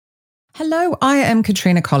Hello, I am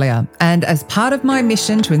Katrina Collier, and as part of my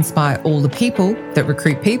mission to inspire all the people that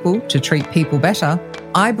recruit people to treat people better,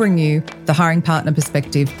 I bring you the Hiring Partner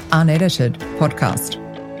Perspective Unedited podcast.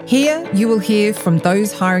 Here you will hear from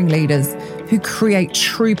those hiring leaders who create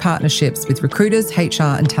true partnerships with recruiters, HR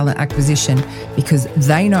and talent acquisition because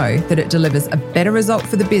they know that it delivers a better result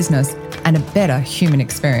for the business and a better human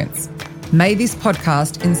experience. May this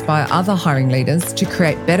podcast inspire other hiring leaders to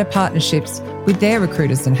create better partnerships with their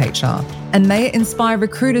recruiters and HR. And may it inspire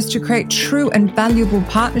recruiters to create true and valuable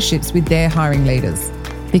partnerships with their hiring leaders.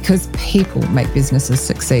 Because people make businesses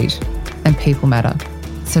succeed and people matter.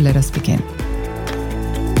 So let us begin.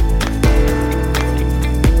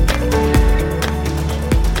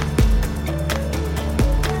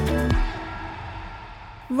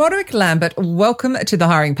 Roderick Lambert, welcome to the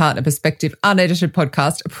Hiring Partner Perspective Unedited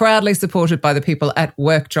podcast, proudly supported by the people at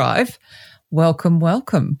WorkDrive. Welcome,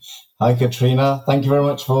 welcome. Hi, Katrina. Thank you very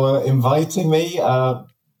much for inviting me.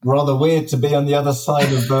 Rather weird to be on the other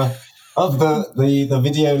side of the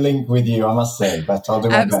video link with you, I must say, but I'll do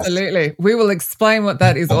my best. Absolutely. We will explain what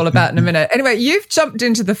that is all about in a minute. Anyway, you've jumped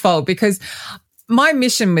into the fold because my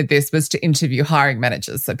mission with this was to interview hiring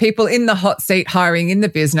managers, so people in the hot seat hiring in the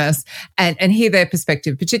business and hear their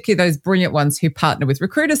perspective, particularly those brilliant ones who partner with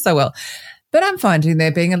recruiters so well. But I'm finding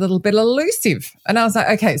they're being a little bit elusive. And I was like,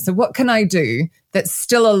 okay, so what can I do that's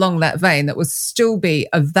still along that vein that will still be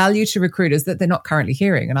of value to recruiters that they're not currently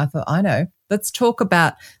hearing? And I thought, I know, let's talk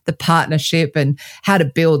about the partnership and how to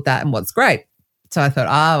build that and what's great. So I thought,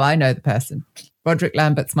 I know the person. Roderick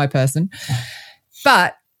Lambert's my person.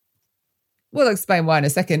 But we'll explain why in a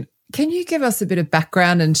second. Can you give us a bit of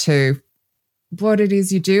background into what it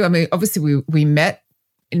is you do? I mean, obviously we met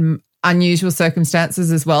in unusual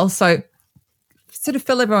circumstances as well. So sort of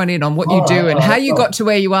fill everyone in on what you do and how you got to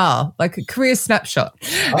where you are, like a career snapshot.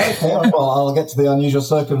 Okay, well, I'll get to the unusual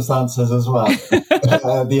circumstances as well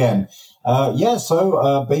at the end.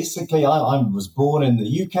 So basically I was born in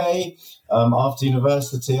the UK. After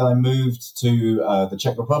university, I moved to the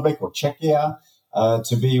Czech Republic or Czechia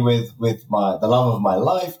to be with the love of my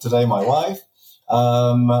life, today my wife,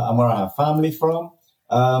 and where I have family from.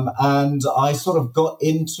 And I sort of got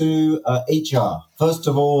into HR. First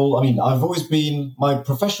of all, I mean, my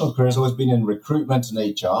professional career has always been in recruitment and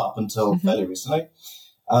HR up until fairly recently.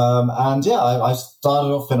 I started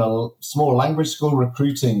off in a small language school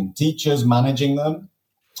recruiting teachers, managing them.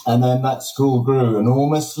 And then that school grew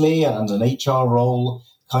enormously and an HR role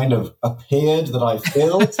kind of appeared that I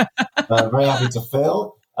filled, very happy to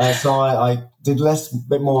fill. So I did less of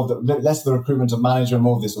the recruitment and manager and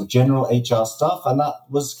more of this sort of general HR stuff. And that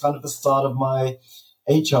was kind of the start of my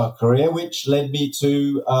HR career, which led me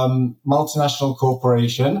to multinational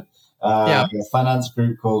corporation, a finance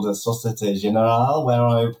group called Société Générale, where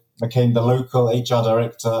I became the local HR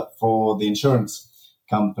director for the insurance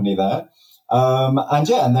company there.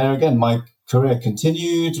 And there again, my career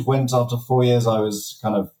continued. Went after 4 years, I was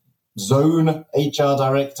kind of zone HR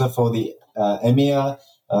director for the EMEA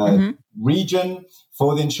region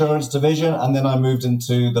for the insurance division. And then I moved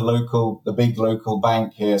into the big local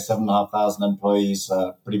bank here, 7,500 employees,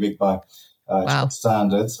 pretty big by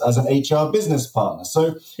standards, as an HR business partner.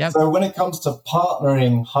 So when it comes to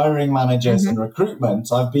partnering, hiring managers and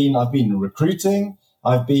recruitment, I've been recruiting.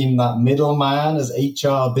 I've been that middleman as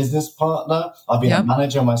HR business partner. I've been a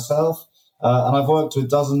manager myself. And I've worked with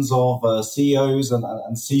dozens of CEOs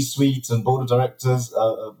and C-suite and board of directors,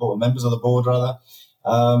 members of the board rather,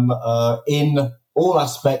 in all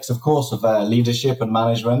aspects, of course, of their leadership and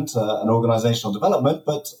management and organizational development,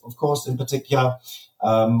 but of course, in particular,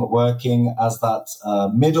 working as that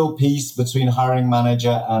middle piece between hiring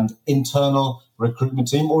manager and internal recruitment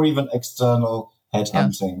team or even external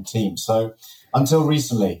headhunting team. So until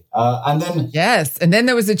recently. And then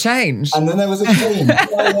there was a change.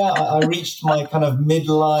 I reached my kind of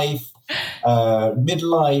midlife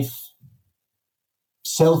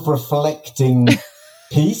self-reflecting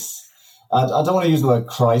piece. I don't want to use the word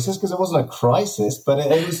crisis because it wasn't a crisis, but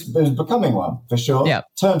it was becoming one for sure. Yeah.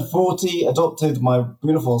 Turned 40, adopted my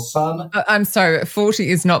beautiful son. I'm sorry, 40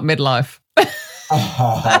 is not midlife.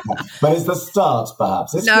 But it's the start,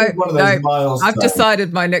 perhaps. It's one of those milestones. I've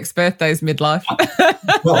decided my next birthday is midlife.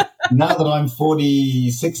 Well, now that I'm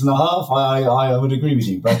 46 and a half, I would agree with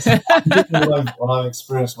you. But given what I've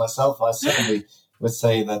experienced myself, I certainly would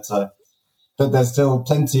say that there's still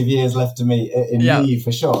plenty of years left in me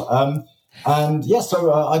for sure.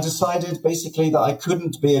 So I decided basically that I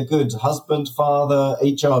couldn't be a good husband, father,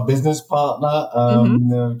 HR business partner.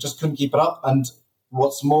 Just couldn't keep it up. And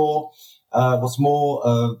what's more, what's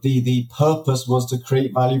more, the purpose was to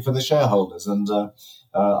create value for the shareholders. And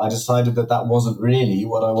I decided that wasn't really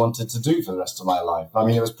what I wanted to do for the rest of my life. I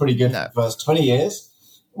mean, it was pretty good for the first 20 years,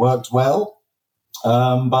 worked well.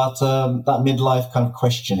 But that midlife kind of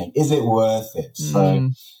questioning, is it worth it?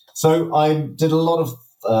 So I did a lot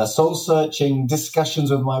of soul searching,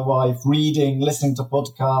 discussions with my wife, reading, listening to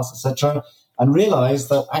podcasts, etc., and realized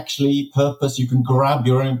that actually purpose, you can grab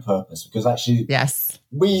your own purpose, because actually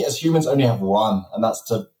we as humans only have one, and that's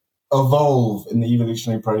to evolve in the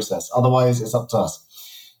evolutionary process. Otherwise, it's up to us.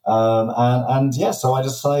 So I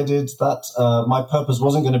decided that my purpose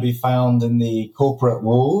wasn't going to be found in the corporate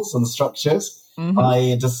walls and the structures.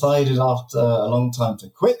 I decided after a long time to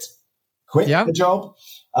quit the job,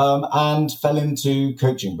 and fell into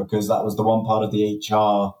coaching, because that was the one part of the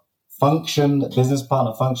HR function, business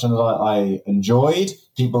partner function, that I enjoyed.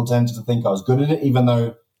 People tended to think I was good at it, even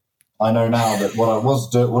though I know now that what I was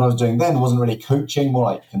doing then wasn't really coaching, more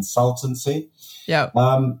like consultancy.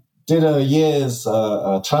 Did a year's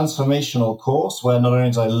transformational course where not only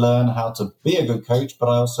did I learn how to be a good coach, but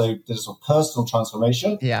I also did a personal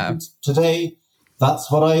transformation. And today, that's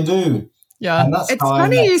what I do. And that's it's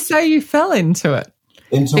funny you say you fell into it.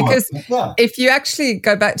 Because what? If you actually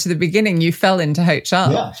go back to the beginning, you fell into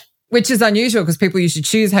HR, which is unusual because people usually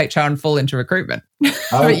choose HR and fall into recruitment.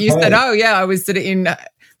 But you said, I was sort of in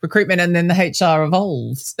recruitment, and then the HR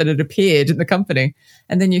evolved, that it appeared in the company.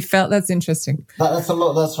 And then you felt, that's interesting. That's a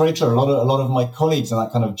lot. That's very true. A lot of my colleagues in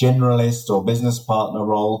that kind of generalist or business partner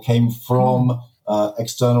role came from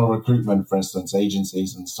external recruitment, for instance,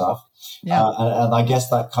 agencies and stuff. And I guess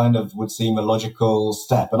that kind of would seem a logical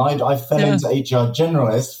step. And I fell into HR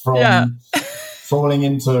generalist from falling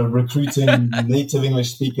into recruiting native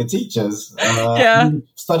English speaker teachers. Who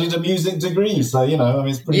studied a music degree. So,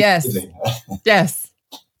 it's pretty easy.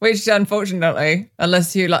 Which, unfortunately,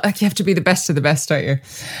 unless you you have to be the best of the best, don't you?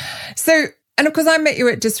 So, and of course, I met you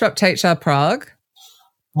at Disrupt HR Prague.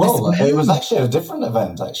 Well, it was actually a different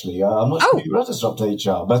event. Actually, I'm not sure you were at Disrupt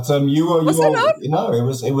HR, but you were. No, it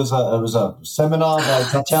was a seminar by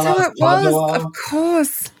Tatiana. So it was, of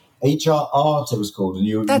course. HR Art, it was called, and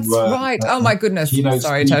you. That's right. Oh my goodness!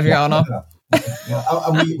 Sorry, speaker. Tatiana.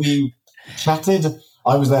 And we chatted.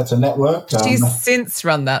 I was there to network. She's since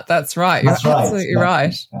run that. That's right. You're absolutely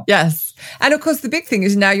right. Yes. And of course, the big thing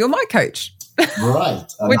is now you're my coach.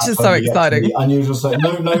 Right. Which is so exciting. Unusual. So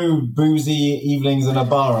no boozy evenings in a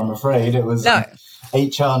bar, I'm afraid. It was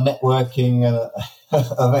HR networking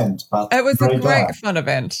event. But it was a great fun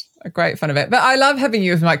event. But I love having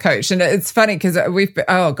you as my coach. And it's funny because we've been,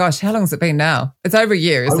 how long has it been now? It's over a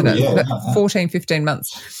year, isn't it? 14, 15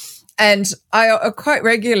 months. And I quite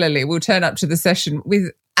regularly will turn up to the session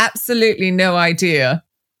with absolutely no idea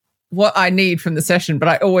what I need from the session, but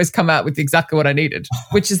I always come out with exactly what I needed,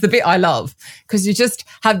 which is the bit I love, because you just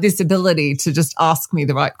have this ability to just ask me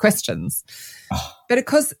the right questions. But of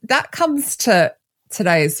course, that comes to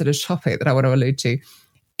today's sort of topic that I want to allude to,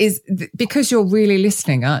 is because you're really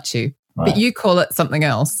listening, aren't you? Right. But you call it something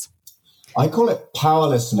else. I call it power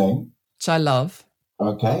listening. Which I love.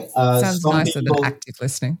 Okay. Sounds nicer than active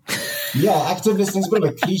listening. Active listening is a bit of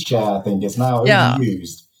a cliche, I think. It's now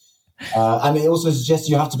overused. And it also suggests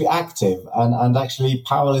you have to be active. And actually,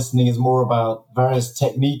 power listening is more about various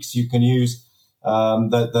techniques you can use,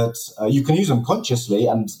 that you can use them consciously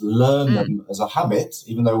and learn them as a habit,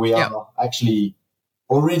 even though we are actually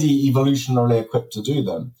already evolutionarily equipped to do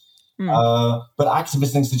them. But active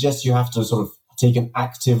listening suggests you have to sort of take an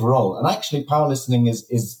active role. And actually, power listening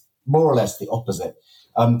is more or less the opposite.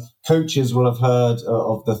 Coaches will have heard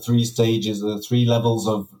of the 3 stages, the 3 levels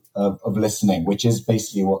of listening, which is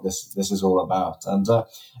basically what this is all about. And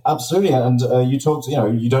absolutely. And you talked,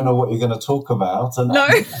 you don't know what you're going to talk about. And, no.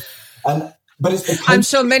 But it's I'm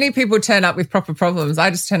sure many people turn up with proper problems. I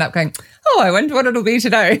just turn up going, I wonder what it'll be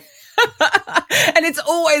today. And it's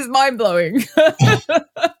always mind-blowing.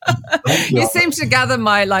 You seem to gather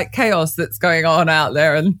my chaos that's going on out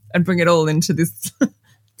there and bring it all into this,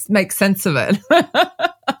 make sense of it.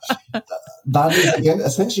 That is, again,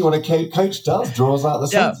 essentially what a coach does, draws out the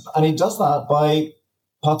sense. And he does that by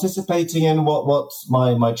participating in what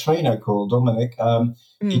my trainer called, Dominic,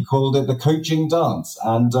 he called it the coaching dance.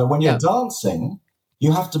 And when you're dancing,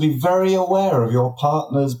 you have to be very aware of your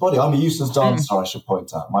partner's body. I'm a useless dancer, I should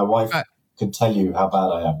point out. My wife could tell you how bad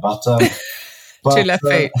I am. But 2 left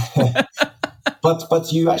feet.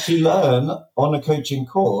 but you actually learn on a coaching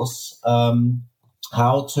course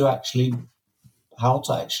how to actually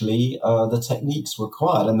the techniques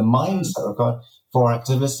required and the mindset required for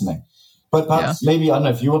active listening. But perhaps maybe, I don't know,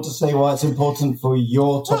 if you want to say why it's important for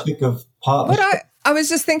your topic of partnership. I was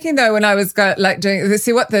just thinking though, when I was doing,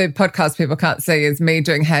 see what the podcast people can't see is me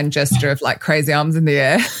doing hand gesture of like crazy arms in the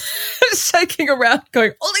air, shaking around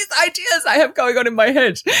going, all these ideas I have going on in my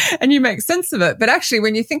head, and you make sense of it. But actually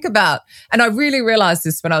when you think about, and I really realized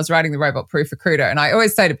this when I was writing The Robot Proof Recruiter, and I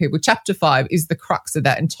always say to people, chapter 5 is the crux of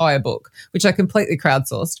that entire book, which I completely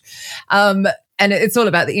crowdsourced. And it's all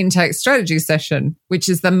about the intake strategy session, which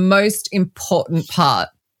is the most important part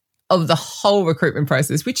of the whole recruitment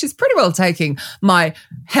process, which is pretty well taking my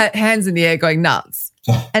hands in the air going nuts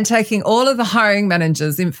and taking all of the hiring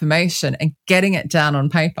manager's information and getting it down on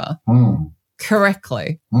paper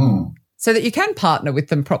correctly so that you can partner with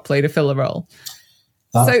them properly to fill a role.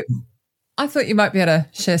 So I thought you might be able to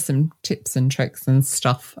share some tips and tricks and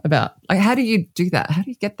stuff about, like, how do you do that? How do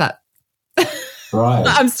you get that? Right.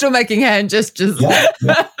 I'm still making hand gestures. Yeah.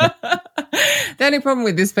 The only problem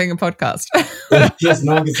with this being a podcast. Yes,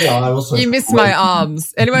 no, I also you miss my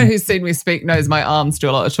arms. Anyone who's seen me speak knows my arms do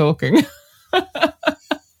a lot of talking.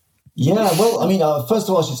 Yeah, well, I mean, first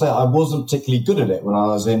of all, I should say I wasn't particularly good at it when I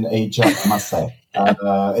was in HR, I must say.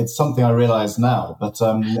 It's something I realise now. But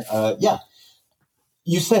yeah,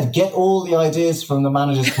 you said get all the ideas from the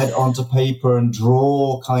manager's head onto paper and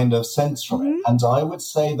draw kind of sense from it. And I would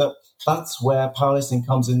say that that's where power listening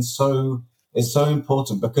comes in is so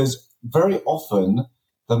important, because very often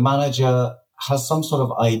the manager has some sort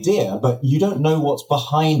of idea, but you don't know what's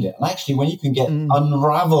behind it. And actually, when you can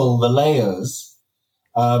unravel the layers,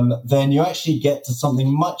 then you actually get to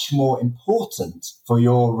something much more important for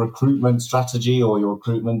your recruitment strategy or your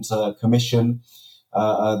recruitment commission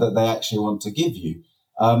that they actually want to give you.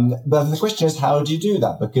 But the question is, how do you do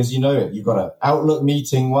that? Because, you've got an Outlook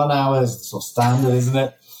meeting, 1 hour is sort of standard, isn't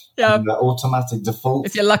it? Yeah. And automatic default.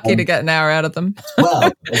 If you're lucky to get an hour out of them.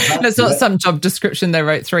 Well, exactly. And it's not some job description they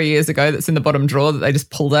wrote 3 years ago that's in the bottom drawer that they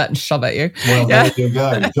just pulled out and shove at you. Well, there you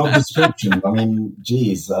go. Job description. I mean,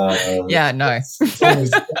 geez. Yeah, no.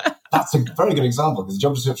 That's a very good example, because the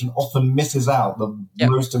job description often misses out the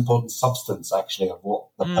most important substance, actually, of what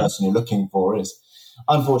the person you're looking for is,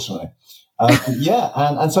 unfortunately.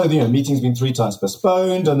 And so the meeting's been 3 times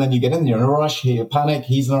postponed, and then you get in, you're in a rush, you panic,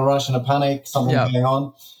 he's in a rush and a panic, something going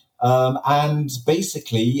on. And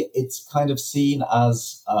basically, it's kind of seen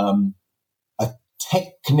as a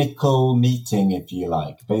technical meeting, if you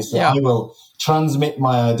like. Basically, I will transmit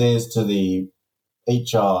my ideas to the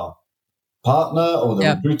HR partner or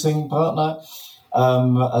the recruiting partner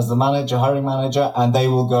as the manager, hiring manager, and they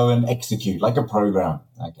will go and execute like a program.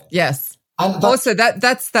 Okay. Yes. And also,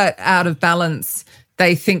 that's that out of balance.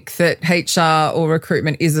 They think that HR or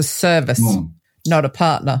recruitment is a service, not a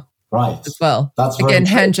partner. Right. As well. That's again,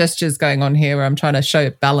 hand gestures going on here where I'm trying to show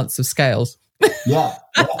balance of scales. Yeah.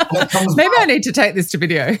 Maybe I need to take this to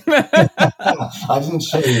video. I didn't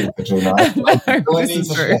show you, Katrina. This is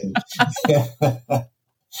true.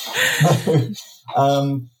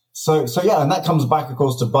 So yeah, and that comes back, of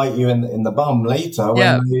course, to bite you in the bum later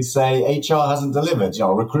when you say HR hasn't delivered,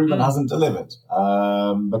 recruitment hasn't delivered,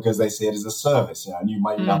 because they see it as a service, and you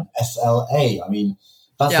might have SLA. I mean,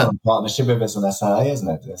 that's not a partnership if it's an SLA, isn't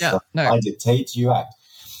it? It's I dictate, you act.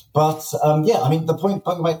 But I mean, the point,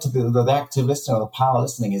 going back to the active listening or the power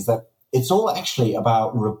listening, is that it's all actually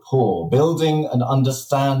about rapport, building an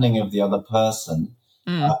understanding of the other person.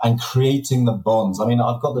 And creating the bonds. I mean,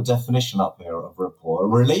 I've got the definition up here of rapport. A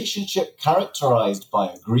relationship characterized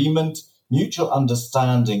by agreement, mutual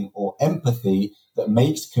understanding, or empathy that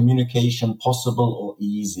makes communication possible or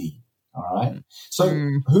easy. All right? So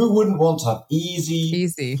who wouldn't want to have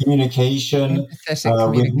easy communication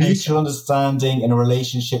with mutual understanding in a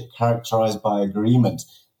relationship characterized by agreement?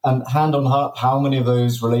 And hand on heart, how many of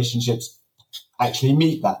those relationships actually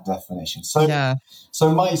meet that definition? So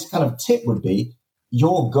my kind of tip would be,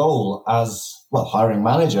 your goal as, hiring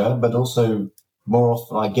manager, but also more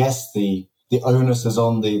often, I guess, the onus is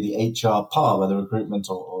on the HR part, whether recruitment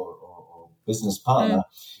or business partner,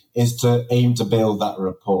 is to aim to build that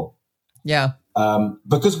rapport. Yeah.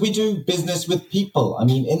 Because we do business with people. I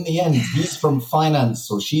mean, in the end, he's from finance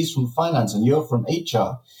or she's from finance and you're from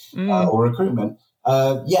HR or recruitment.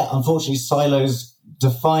 Unfortunately, silos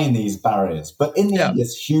define these barriers. But in the end,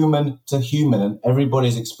 it's human to human, and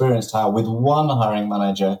everybody's experienced how with one hiring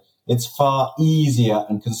manager, it's far easier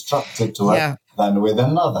and constructive to work than with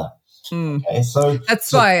another. Okay, so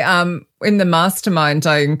that's why in the mastermind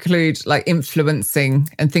I include like influencing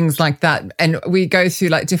and things like that, and we go through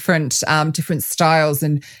like different styles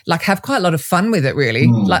and like have quite a lot of fun with it, really,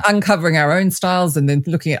 like uncovering our own styles and then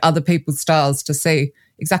looking at other people's styles to see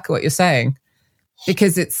exactly what you're saying,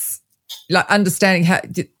 because it's like understanding how,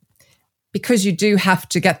 because you do have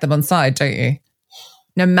to get them on side, don't you?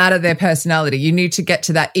 no matter their personality. You need to get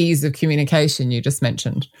to that ease of communication you just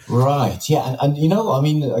mentioned. Right. Yeah. And you know, I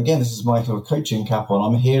mean, again, this is my kind of coaching cap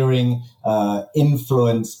on. I'm hearing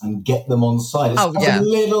influence and get them on side. It's a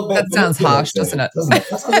little bit. That sounds harsh, doesn't it?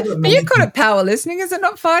 That's a little bit you call it power listening. Is it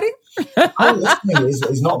not fighting? Power listening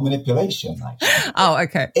is not manipulation, actually. Oh,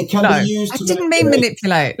 okay. It can be used to didn't mean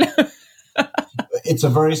manipulate. It's a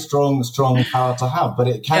very strong power to have, but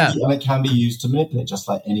it can be, and it can be used to manipulate, just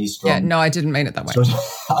like any strong. Yeah, no, I didn't mean it that way.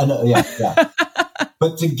 I know, yeah.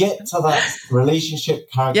 But to get to that relationship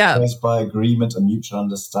characterized by agreement and mutual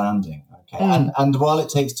understanding, okay, and while it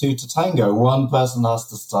takes two to tango, one person has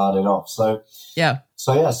to start it off. So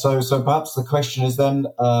perhaps the question is then,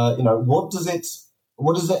 what does it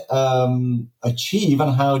achieve,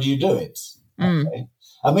 and how do you do it? Okay,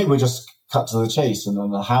 and maybe we just cut to the chase, and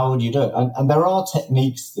then how do you do it? And there are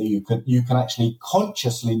techniques that you can actually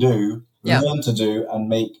consciously do, learn to do, and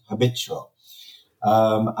make habitual.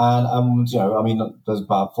 There's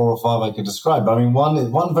about 4 or 5 I could describe. But I mean,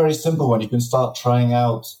 one very simple one you can start trying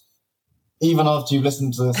out even after you've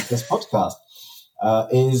listened to this podcast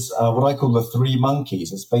is what I call the 3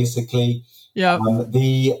 monkeys. It's basically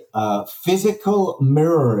the physical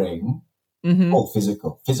mirroring. Mm-hmm. Or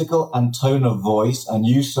physical and tone of voice and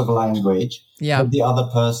use of language that the other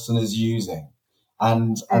person is using.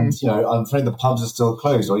 And I'm afraid the pubs are still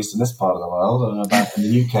closed, or at least in this part of the world. I don't know about in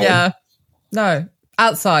the UK. Yeah. No,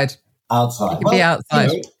 outside. Outside. You can be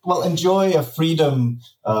outside. Enjoy a freedom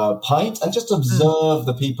pint and just observe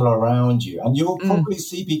the people around you. And you'll probably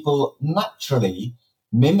see people naturally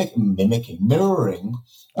mirroring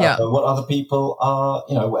what other people are,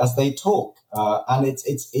 as they talk. And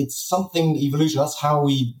it's something evolution. That's how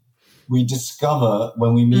we discover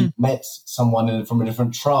when we met someone from a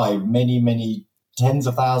different tribe many tens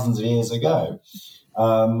of thousands of years ago.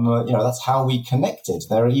 That's how we connected.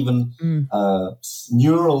 There are even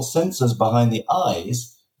neural sensors behind the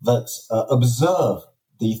eyes that observe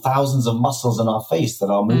the thousands of muscles in our face that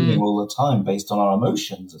are moving all the time based on our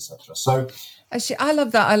emotions, etc. So, actually, I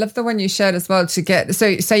love that. I love the one you shared as well.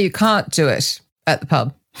 So you can't do it at the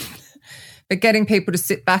pub. But getting people to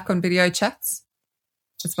sit back on video chats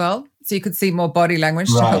as well, so you could see more body language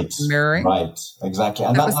to help mirroring. Right, exactly.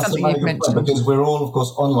 And that's something you've mentioned. Because we're all, of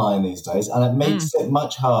course, online these days, and it makes it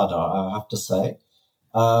much harder, I have to say.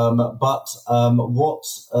 But what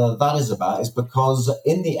that is about is because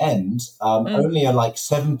in the end, only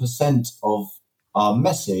 7% of our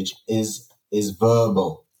message is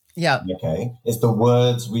verbal. Yeah. Okay. It's the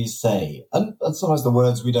words we say, and sometimes the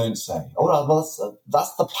words we don't say. All right. Well,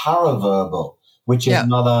 that's the paraverbal, which is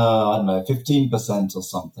another, 15% or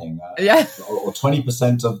something. Or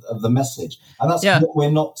 20% of the message. And that's what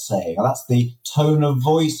we're not saying. And that's the tone of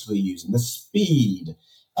voice we're using, the speed.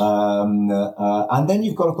 And then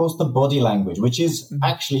you've got, of course, the body language, which is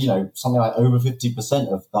actually, something like over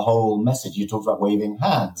 50% of the whole message. You talked about waving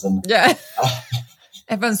hands and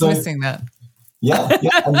everyone's missing that. Yeah,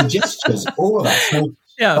 and the gestures, all of that. So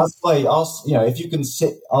that's why if you can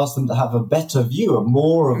ask them to have a better view of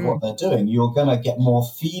more of what they're doing, you're going to get more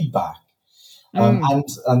feedback. And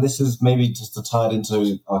this is maybe just to tie it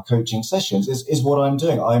into our coaching sessions is what I'm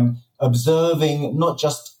doing. I'm observing not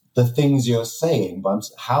just the things you're saying, but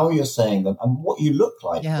how you're saying them and what you look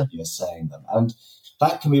like when you're saying them. And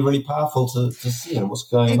that can be really powerful to see what's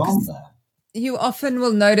going on there. You often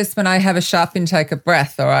will notice when I have a sharp intake of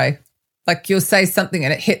breath, or you'll say something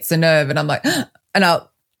and it hits a nerve and I'm like,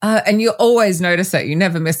 and you always notice it. You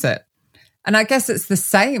never miss it. And I guess it's the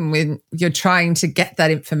same when you're trying to get that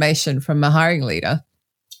information from a hiring leader.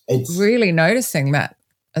 It's really noticing that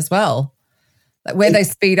as well. Like where they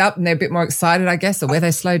speed up and they're a bit more excited, I guess, or where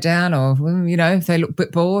they slow down, or, if they look a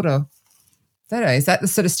bit bored, or I don't know. Is that the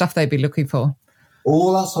sort of stuff they'd be looking for?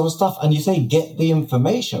 All that sort of stuff. And you say, get the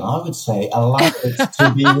information. I would say, allow it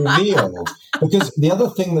to be revealed. Because the other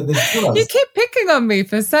thing that this does... You keep picking on me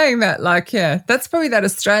for saying that. That's probably that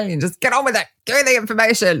Australian. Just get on with it. Give me the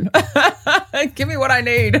information. Give me what I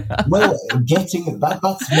need. Well, getting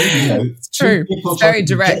that's maybe, it's true. People it's very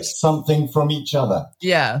direct. Get something from each other.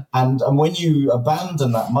 Yeah. And when you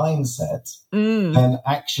abandon that mindset, then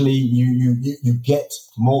actually you get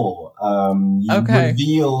more. You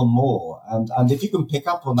reveal more. And if you can pick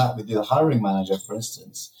up on that with your hiring manager, for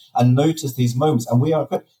instance, and notice these moments, and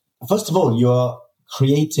first of all, you are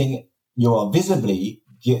visibly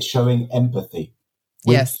showing empathy.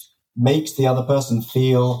 Which makes the other person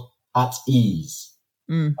feel at ease.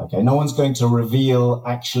 Okay, no one's going to reveal,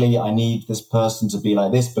 actually, I need this person to be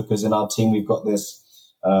like this because in our team we've got this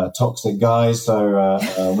toxic guy, so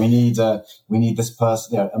we need this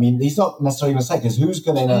person. I mean, he's not necessarily going to say, because who's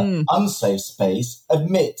going to, in an unsafe space,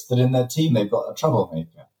 admit that in their team they've got a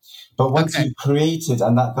troublemaker? But once you've created,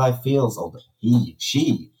 and that guy feels, or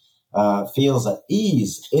she feels at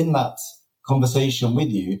ease in that conversation with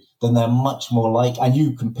you, then they're much more and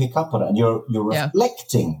you can pick up on it, and you're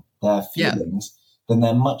reflecting their feelings, then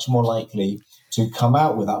they're much more likely to come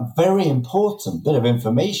out with that very important bit of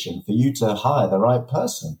information for you to hire the right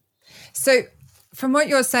person. So from what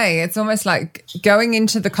you're saying, it's almost like going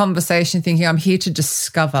into the conversation thinking, I'm here to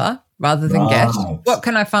discover rather than get. What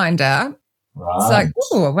can I find out? Right. It's like,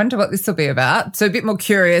 I wonder what this will be about. So a bit more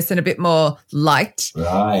curious and a bit more light.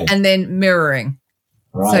 Right. And then mirroring.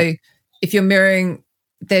 Right. So if you're mirroring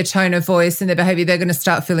their tone of voice and their behavior, they're going to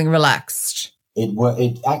start feeling relaxed.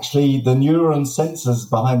 It actually, the neuron sensors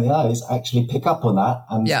behind the eyes actually pick up on that,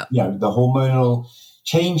 and the hormonal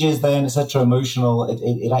changes, then etc., emotional.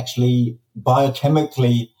 It actually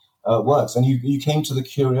biochemically works, and you came to the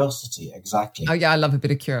curiosity exactly. Oh yeah, I love a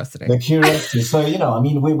bit of curiosity. The curiosity. So I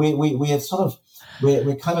mean, we are sort of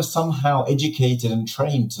we're kind of somehow educated and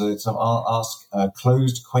trained to ask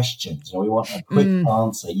closed questions. We want a quick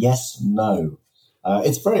answer, yes, no.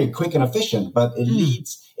 It's very quick and efficient, but it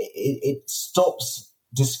leads. It stops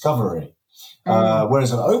discovery.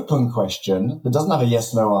 Whereas an open question that doesn't have a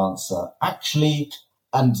yes/no answer actually,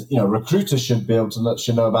 and recruiters should be able to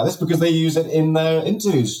should know about this, because they use it in their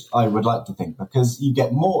interviews. I would like to think, because you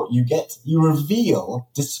get more, you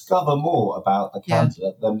discover more about the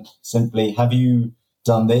candidate than simply, have you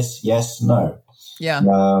done this? Yes, no. Yeah.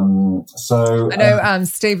 So I know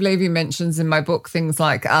Steve Levy mentions in my book things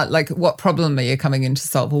like what problem are you coming in to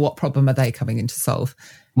solve, or what problem are they coming in to solve?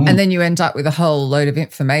 And then you end up with a whole load of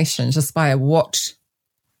information just by a what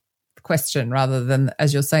question rather than,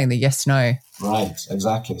 as you're saying, the yes, no. Right,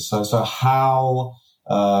 exactly. So how,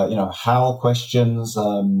 how questions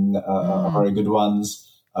are very good ones.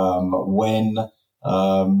 When,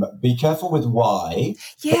 be careful with why.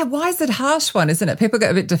 Yeah, why is it a harsh one, isn't it? People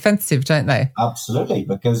get a bit defensive, don't they? Absolutely,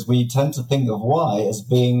 because we tend to think of why as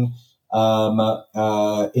being what's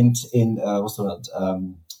the word?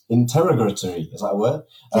 Interrogatory, is that a word?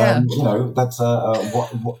 Yeah. That's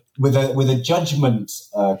with a judgment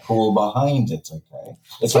call behind it. Okay,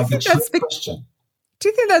 it's like a trick question. Do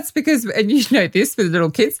you think that's because, and you know this with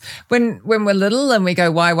little kids, when we're little and we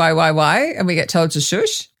go why, and we get told to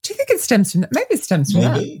shush? Do you think it stems from that? Maybe it stems from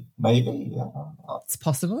that. Maybe, yeah. It's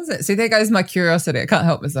possible, isn't it? See, there goes my curiosity. I can't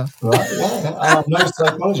help myself. Right, yeah. I'm no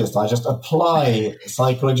psychologist. I just apply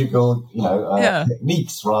psychological,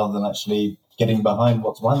 techniques rather than actually getting behind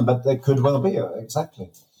what's behind them. But there could well be,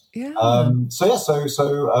 exactly. Yeah.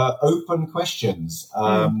 So open questions.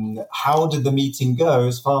 How did the meeting go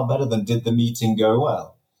is far better than did the meeting go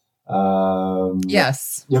well.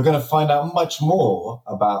 Yes. You're going to find out much more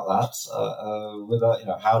about that with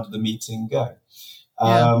how did the meeting go.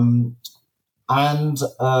 And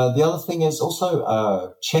the other thing is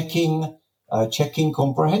also checking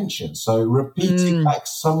comprehension. So repeating back,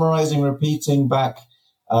 summarizing, repeating back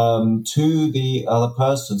to the other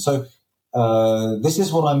person. So this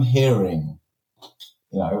is what I'm hearing.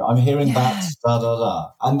 I'm hearing that, da, da,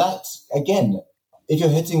 da. And that, again, if you're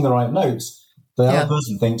hitting the right notes, the other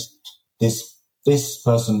person thinks, this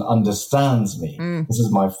person understands me. This is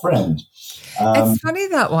my friend. It's funny,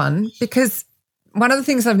 that one, because one of the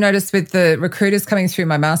things I've noticed with the recruiters coming through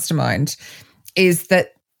my mastermind is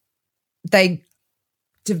that they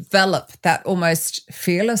develop that almost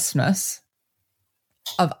fearlessness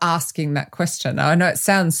of asking that question. Now, I know it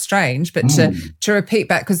sounds strange, but to repeat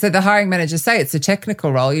back, because the hiring managers say it's a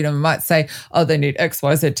technical role, we might say, they need X,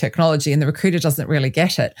 Y, Z technology, and the recruiter doesn't really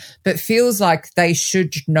get it, but feels like they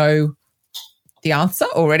should know the answer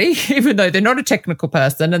already, even though they're not a technical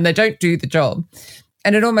person and they don't do the job.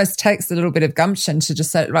 And it almost takes a little bit of gumption to just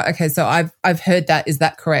say, right, okay, so I've heard that. Is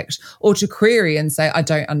that correct? Or to query and say, I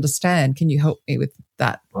don't understand. Can you help me with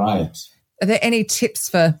that? Right. Are there any tips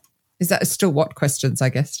for, is that still what questions, I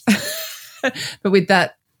guess? But with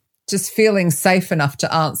that, just feeling safe enough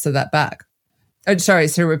to answer that back. So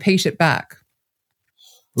repeat it back.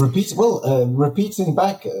 Repeating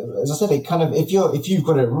back, as I said, it kind of, if you've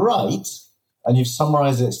got it right, and you've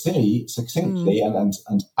summarized it succinctly and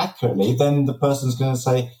accurately, then the person's going to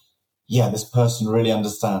say, yeah, this person really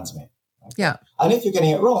understands me. Okay? Yeah. And if you're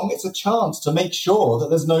getting it wrong, it's a chance to make sure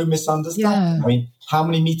that there's no misunderstanding. Yeah. I mean, how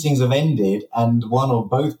many meetings have ended and one or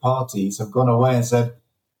both parties have gone away and said,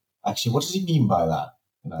 actually, what does he mean by that?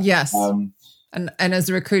 Yes. And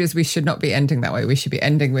as recruiters, we should not be ending that way. We should be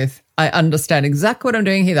ending with, I understand exactly what I'm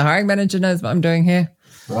doing here. The hiring manager knows what I'm doing here.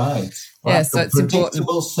 Right. Yeah, so it's predictable,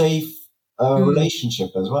 important. Safe, relationship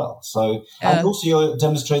as well. So, and also you're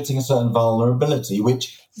demonstrating a certain vulnerability,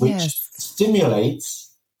 which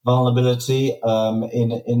stimulates vulnerability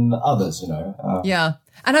in others,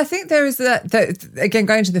 And I think there is that, again,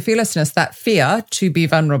 going to the fearlessness, that fear to be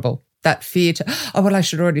vulnerable, that fear to, I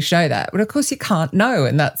should already show that. But of course you can't know.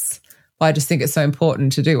 And that's why I just think it's so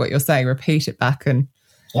important to do what you're saying, repeat it back and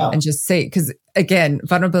just see. Because again,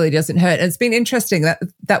 vulnerability doesn't hurt. And it's been interesting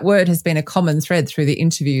that word has been a common thread through the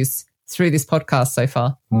interviews, through this podcast so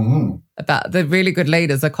far, about the really good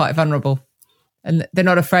leaders are quite vulnerable and they're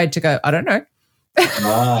not afraid to go, I don't know.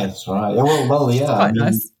 Right. Yeah, well, yeah. Quite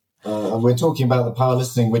nice. We're talking about the power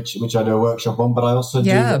listening, which I do a workshop on, but I also I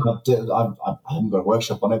haven't got a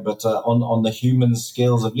workshop on it, but on the human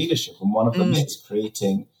skills of leadership. And one of them is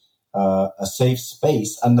creating a safe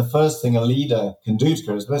space. And the first thing a leader can do to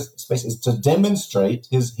create a space is to demonstrate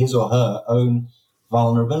his or her own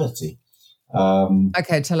vulnerability.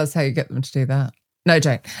 Okay, tell us how you get them to do that. No,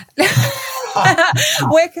 don't.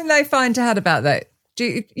 Where can they find out about that?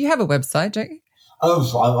 Do you have a website, don't you? Oh,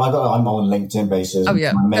 I'm on LinkedIn basis. Oh,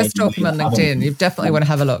 yeah. Let's talk on LinkedIn. You definitely want to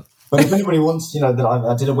have a look. But if anybody wants, that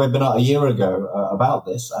I did a webinar a year ago about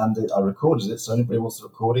this and I recorded it. So anybody wants the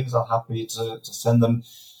recordings, I'm happy to send them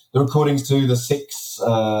the recordings to the 6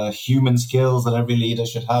 human skills that every leader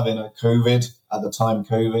should have in a COVID, at the time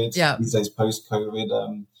COVID, these days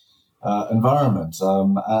post-COVID environment.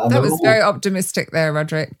 And that was very optimistic there,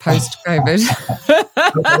 Roderick, post-COVID.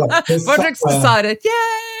 Roderick's decided,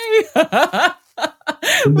 yay!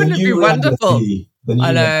 Wouldn't it be wonderful? The new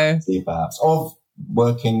reality, perhaps, of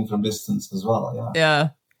working from distance as well. Yeah.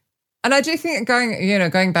 And I do think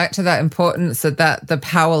going back to that importance of the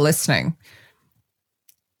power listening.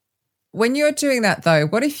 When you're doing that, though,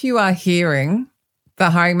 what if you are hearing the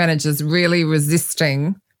hiring managers really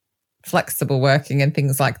resisting flexible working and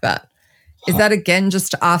things like that? Is that, again, just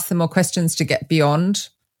to ask them more questions to get beyond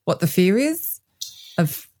what the fear is?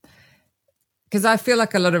 Because I feel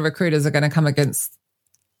like a lot of recruiters are going to come against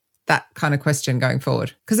that kind of question going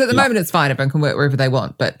forward. Because at the moment it's fine, everyone can work wherever they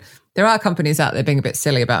want, but there are companies out there being a bit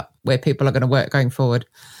silly about where people are going to work going forward.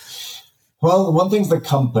 Well, one thing's the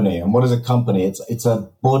company. And what is a company? It's a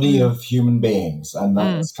body of human beings, and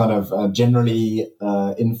that's kind of generally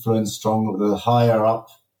influenced strong. The higher up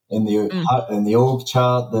in the org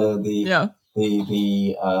chart, the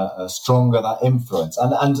stronger that influence,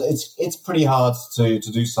 and it's pretty hard to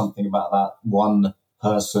do something about that one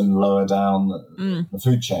person lower down the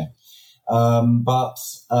food chain. But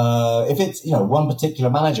if it's one particular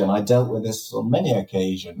manager, and I dealt with this on many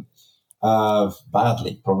occasions,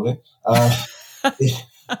 badly probably,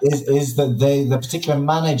 is that the particular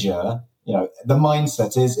manager, the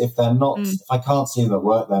mindset is if I can't see them at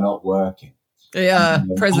work, they're not working. Yeah,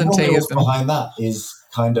 presenteeism. Behind that is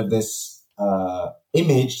kind of this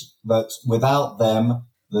image that without them,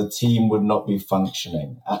 the team would not be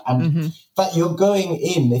functioning. And that you're going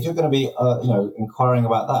in, if you're going to be, inquiring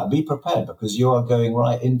about that, be prepared, because you are going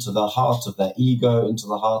right into the heart of their ego, into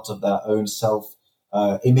the heart of their own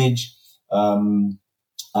self-image, and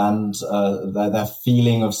their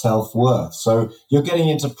feeling of self-worth. So you're getting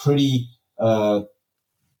into pretty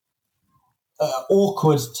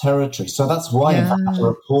awkward territory. So that's why, in fact, that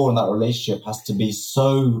rapport and that relationship has to be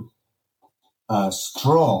so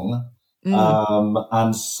strong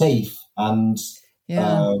and safe and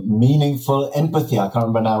meaningful empathy. I can't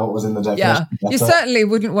remember now what was in the definition. Yeah, you certainly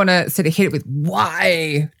wouldn't want to sort of hit it with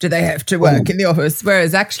why do they have to work in the office,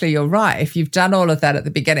 whereas actually you're right. If you've done all of that at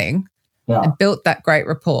the beginning and built that great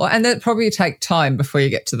rapport, and that probably take time before you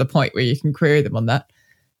get to the point where you can query them on that,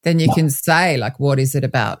 then you can say, like, what is it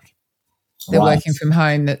about they're working from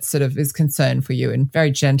home that sort of is concern for you, and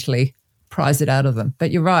very gently prise it out of them. But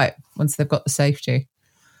you're right, once they've got the safety.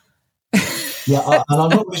 And I'm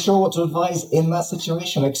not really sure what to advise in that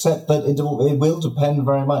situation, except that it will depend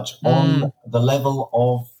very much on the level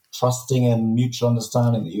of trusting and mutual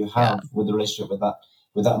understanding that you have with the relationship with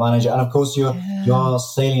that manager. And of course, you are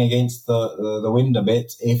sailing against the wind a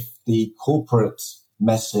bit if the corporate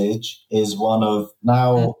message is one of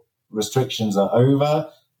now restrictions are over,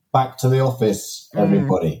 back to the office,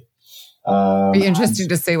 everybody. Be interesting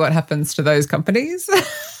to see what happens to those companies.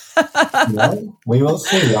 We will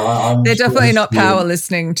see. They're definitely not power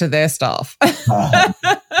listening to their staff.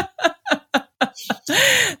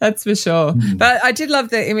 That's for sure. But I did love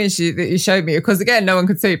the image that you showed me, because again, no one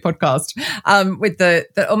could see a podcast, with the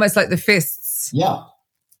almost like the fists. Yeah.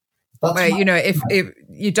 That's where, if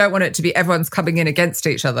you don't want it to be everyone's coming in against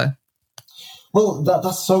each other. Well,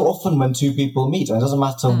 that's so often when two people meet, and it doesn't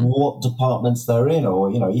matter what departments they're in,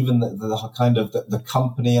 or, even the kind of the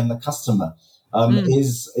company and the customer.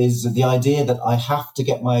 is the idea that I have to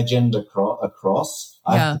get my agenda across.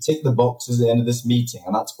 I have to tick the boxes at the end of this meeting,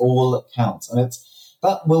 and that's all that counts. And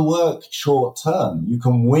that will work short term. You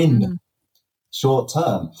can win short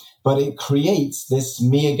term, but it creates this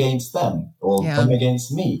me against them or them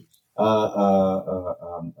against me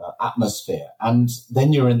atmosphere. And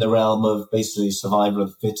then you're in the realm of basically survival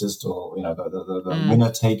of the fittest, or, the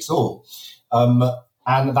winner takes all.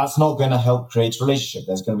 And that's not going to help create a relationship.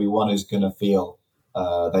 There's going to be one who's going to feel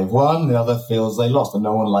they've won, the other feels they lost, and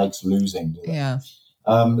no one likes losing, do they? Yeah.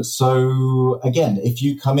 So again, if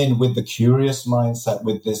you come in with the curious mindset,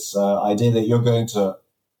 with this idea that you're going to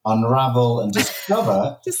unravel and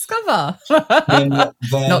discover, then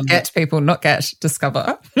not get,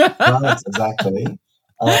 discover. Right, exactly.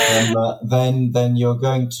 Then you're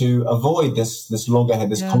going to avoid this loggerhead,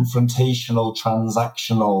 this confrontational,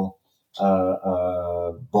 transactional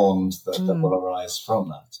bond that will arise from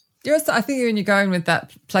that. I think when you're going with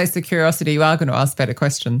that place of curiosity, you are going to ask better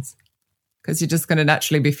questions, because you're just going to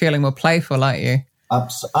naturally be feeling more playful, aren't you?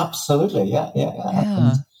 Absolutely, yeah.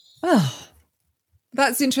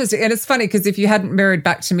 That's interesting. And it's funny, because if you hadn't mirrored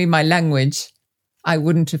back to me my language, I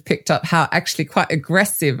wouldn't have picked up how actually quite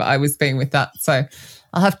aggressive I was being with that. So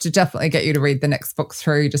I'll have to definitely get you to read the next book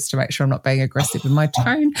through, just to make sure I'm not being aggressive in my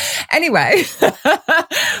tone. Anyway,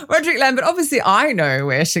 Roderick Lambert, obviously I know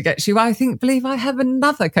where to get you. I believe I have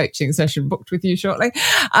another coaching session booked with you shortly.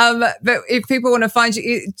 But if people want to find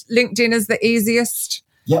you, LinkedIn is the easiest.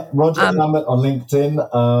 Yep, Roderick Lambert on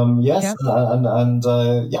LinkedIn. Yes, and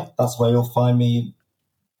that's where you'll find me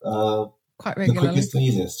quite regularly. The quickest and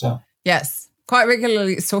easiest, yeah. Yes, quite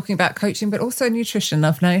regularly. It's talking about coaching, but also nutrition,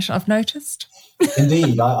 I've noticed.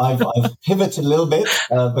 Indeed, I've pivoted a little bit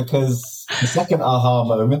because the second aha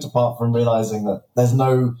moment, apart from realizing that there's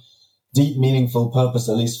no deep, meaningful purpose,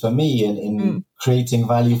 at least for me, in creating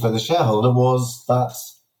value for the shareholder, was that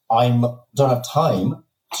I don't have time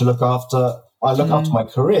to look after. I look after my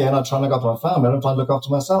career, and I try and look after my family. I don't try to look after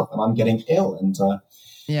myself, and I'm getting ill. And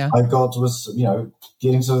was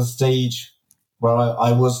getting to the stage where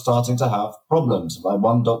I was starting to have problems.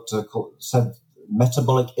 One doctor said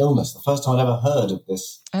metabolic illness, the first time I'd ever heard of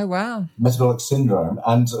this. Oh, wow. Metabolic syndrome,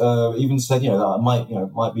 and even said, that I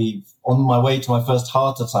might be on my way to my first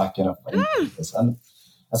heart attack. And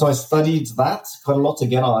so I studied that quite a lot.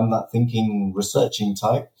 Again, I'm that thinking, researching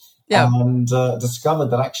type. Yeah. And discovered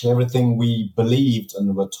that actually everything we believed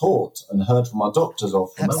and were taught and heard from our doctors or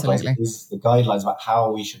from others is the guidelines about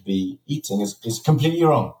how we should be eating is completely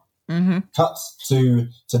wrong. Mm-hmm. Cut to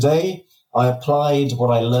today, I applied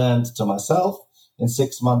what I learned to myself. In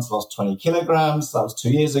 6 months, lost 20 kilograms. That was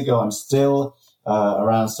 2 years ago. I'm still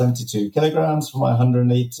around 72 kilograms from my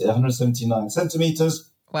 179 centimeters.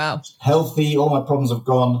 Wow. Healthy. All my problems have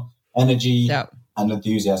gone. Energy and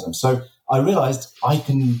enthusiasm. So I realized I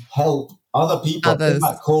can help other people in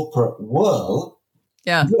that corporate world.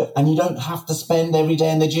 Yeah. And you don't have to spend every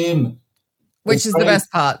day in the gym. Which is the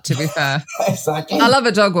best part, to be fair. Exactly. I love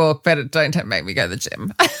a dog walk, but don't make me go to the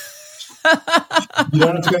gym. You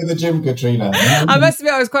don't have to go to the gym, Katrina. I must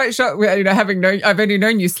admit, I was quite shocked. I've only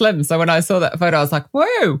known you slim, so when I saw that photo, I was like,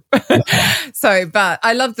 "Whoa!" But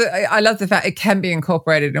I love the fact it can be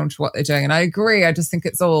incorporated into what they're doing, and I agree. I just think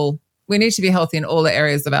we need to be healthy in all the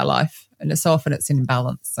areas of our life, and so often it's in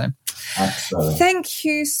imbalance. So, absolutely. Thank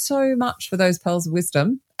you so much for those pearls of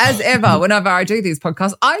wisdom. As ever, whenever I do these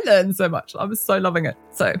podcasts, I learn so much. I'm so loving it.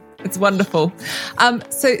 So it's wonderful.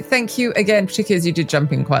 So thank you again, particularly as you did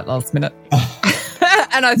jump in quite last minute.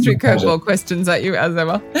 And I threw curveball questions at you as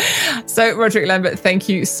ever. So Roderick Lambert, thank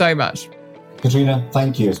you so much. Katrina,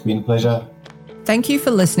 thank you. It's been a pleasure. Thank you for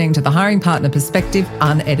listening to the Hiring Partner Perspective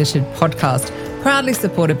Unedited podcast, proudly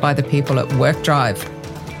supported by the people at Work Drive.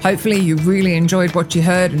 Hopefully you really enjoyed what you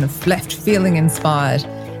heard and have left feeling inspired.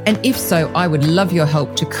 And if so, I would love your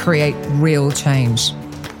help to create real change.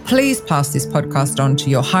 Please pass this podcast on to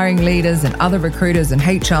your hiring leaders and other recruiters and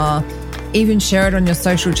HR. Even share it on your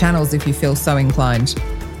social channels if you feel so inclined.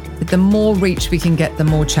 But the more reach we can get, the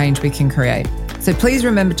more change we can create. So please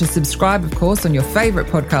remember to subscribe, of course, on your favorite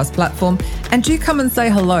podcast platform. And do come and say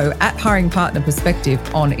hello at Hiring Partner Perspective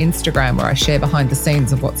on Instagram, where I share behind the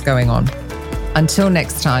scenes of what's going on. Until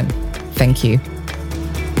next time, thank you.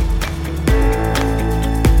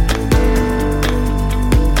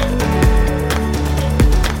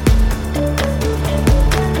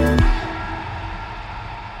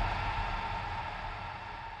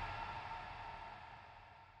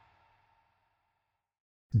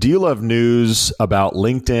 Do you love news about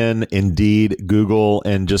LinkedIn, Indeed, Google,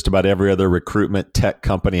 and just about every other recruitment tech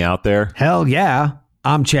company out there? Hell yeah.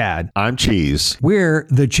 I'm Chad. I'm Cheese. We're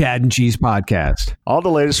the Chad and Cheese Podcast. All the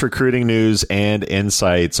latest recruiting news and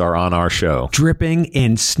insights are on our show. Dripping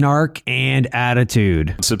in snark and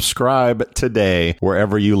attitude. Subscribe today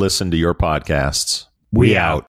wherever you listen to your podcasts. We out.